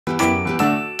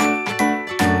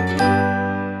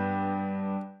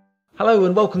Hello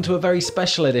and welcome to a very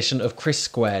special edition of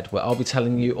Chris², where I'll be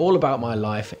telling you all about my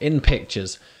life in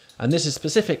pictures. And this is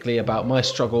specifically about my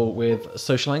struggle with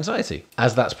social anxiety,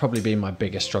 as that's probably been my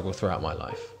biggest struggle throughout my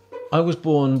life. I was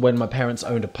born when my parents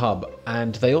owned a pub,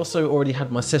 and they also already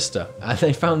had my sister, and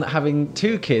they found that having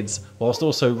two kids whilst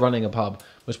also running a pub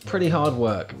was pretty hard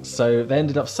work, so they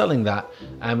ended up selling that,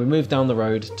 and we moved down the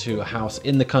road to a house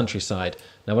in the countryside.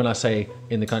 Now when I say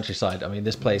in the countryside, I mean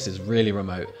this place is really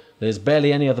remote. There's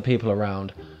barely any other people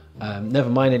around, never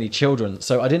mind any children,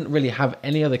 so I didn't really have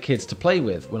any other kids to play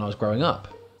with when I was growing up.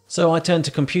 So I turned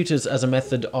to computers as a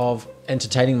method of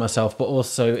entertaining myself, but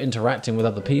also interacting with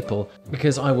other people,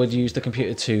 because I would use the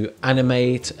computer to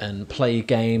animate and play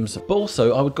games, but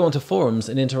also I would go onto forums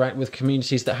and interact with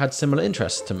communities that had similar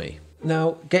interests to me.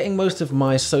 Now, getting most of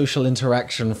my social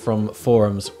interaction from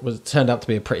forums turned out to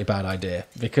be a pretty bad idea,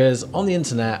 because on the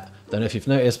internet, don't know if you've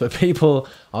noticed, but people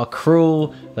are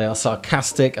cruel, they are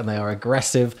sarcastic, and they are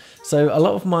aggressive, so a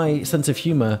lot of my sense of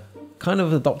humour kind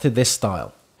of adopted this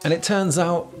style. And it turns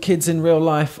out kids in real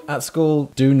life at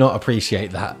school do not appreciate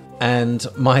that. And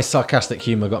my sarcastic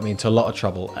humour got me into a lot of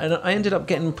trouble, and I ended up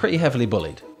getting pretty heavily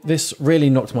bullied. This really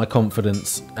knocked my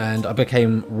confidence, and I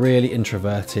became really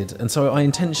introverted, and so I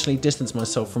intentionally distanced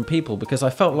myself from people because I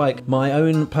felt like my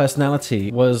own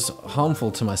personality was harmful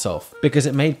to myself because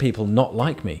it made people not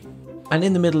like me. And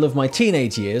in the middle of my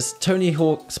teenage years, Tony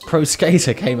Hawk's Pro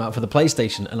Skater came out for the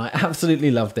PlayStation, and I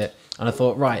absolutely loved it. And I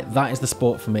thought, right, that is the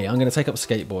sport for me. I'm going to take up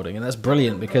skateboarding, and that's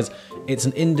brilliant because it's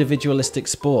an individualistic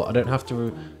sport. I don't have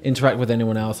to interact with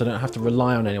anyone else. I don't have to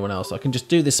rely on anyone else. I can just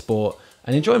do this sport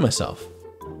and enjoy myself.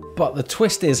 But the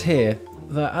twist is here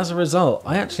that as a result,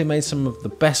 I actually made some of the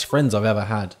best friends I've ever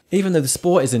had. Even though the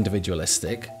sport is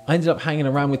individualistic, I ended up hanging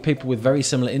around with people with very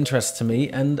similar interests to me,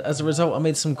 and as a result, I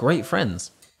made some great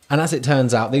friends. And as it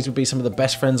turns out, these would be some of the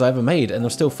best friends I ever made, and I'm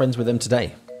still friends with them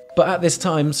today. But at this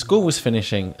time, school was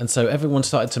finishing, and so everyone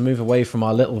started to move away from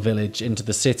our little village into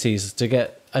the cities to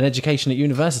get an education at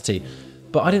university.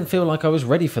 But I didn't feel like I was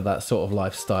ready for that sort of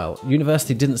lifestyle.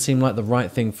 University didn't seem like the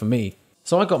right thing for me.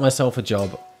 So I got myself a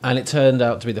job, and it turned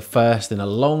out to be the first in a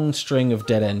long string of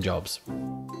dead-end jobs.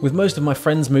 With most of my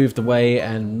friends moved away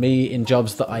and me in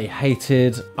jobs that I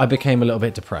hated, I became a little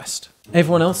bit depressed.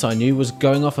 Everyone else I knew was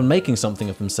going off and making something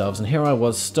of themselves, and here I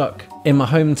was stuck in my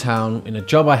hometown in a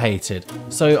job I hated.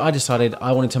 So I decided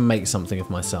I wanted to make something of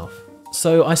myself.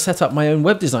 So I set up my own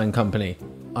web design company.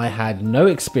 I had no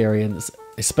experience,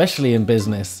 especially in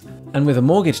business, and with a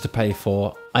mortgage to pay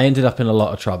for, I ended up in a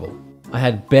lot of trouble. I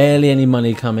had barely any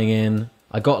money coming in,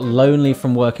 I got lonely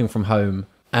from working from home,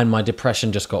 and my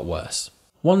depression just got worse.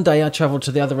 One day I travelled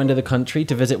to the other end of the country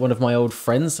to visit one of my old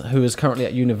friends who is currently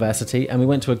at university, and we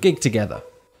went to a gig together.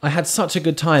 I had such a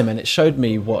good time, and it showed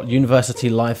me what university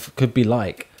life could be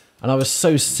like. And I was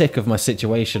so sick of my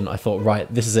situation, I thought,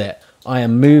 right, this is it. I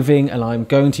am moving and I'm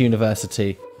going to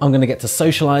university. I'm going to get to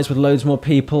socialise with loads more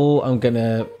people. I'm going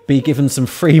to be given some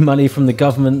free money from the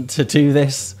government to do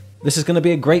this. This is going to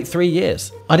be a great 3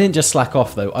 years. I didn't just slack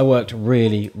off though, I worked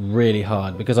really, really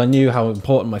hard because I knew how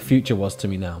important my future was to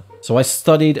me now. So I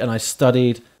studied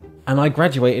and I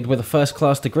graduated with a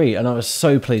first-class degree, and I was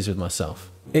so pleased with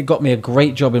myself. It got me a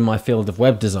great job in my field of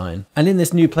web design, and in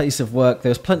this new place of work there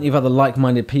was plenty of other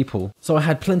like-minded people, so I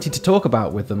had plenty to talk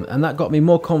about with them, and that got me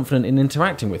more confident in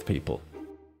interacting with people.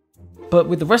 But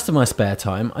with the rest of my spare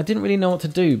time, I didn't really know what to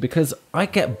do because I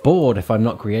get bored if I'm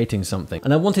not creating something,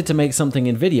 and I wanted to make something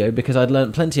in video because I'd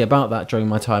learnt plenty about that during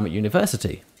my time at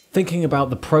university. Thinking about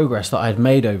the progress that I had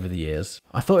made over the years,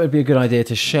 I thought it would be a good idea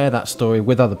to share that story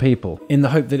with other people, in the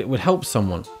hope that it would help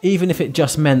someone, even if it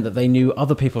just meant that they knew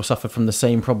other people suffered from the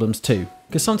same problems too.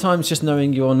 Because sometimes just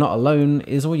knowing you're not alone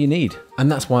is all you need,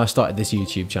 and that's why I started this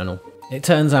YouTube channel. It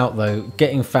turns out though,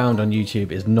 getting found on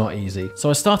YouTube is not easy, so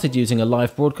I started using a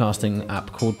live broadcasting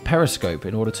app called Periscope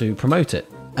in order to promote it.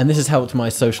 And this has helped my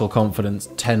social confidence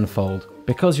tenfold.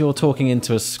 Because you're talking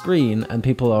into a screen and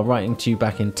people are writing to you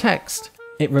back in text,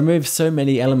 it removes so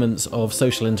many elements of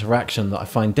social interaction that I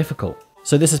find difficult.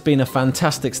 So this has been a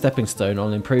fantastic stepping stone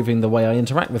on improving the way I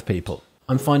interact with people.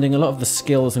 I'm finding a lot of the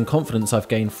skills and confidence I've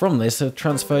gained from this have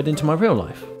transferred into my real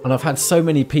life. And I've had so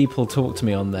many people talk to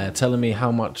me on there telling me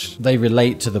how much they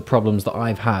relate to the problems that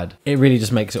I've had. It really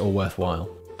just makes it all worthwhile.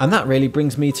 And that really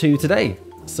brings me to today.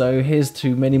 So here's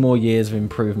to many more years of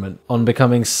improvement on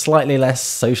becoming slightly less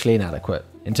socially inadequate.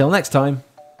 Until next time,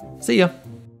 see ya.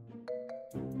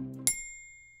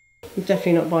 I'm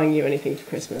definitely not buying you anything for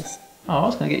Christmas. Oh, I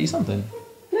was going to get you something.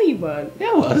 No, you weren't. Yeah,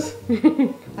 I was.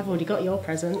 I've already got your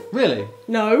present. Really?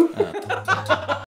 No.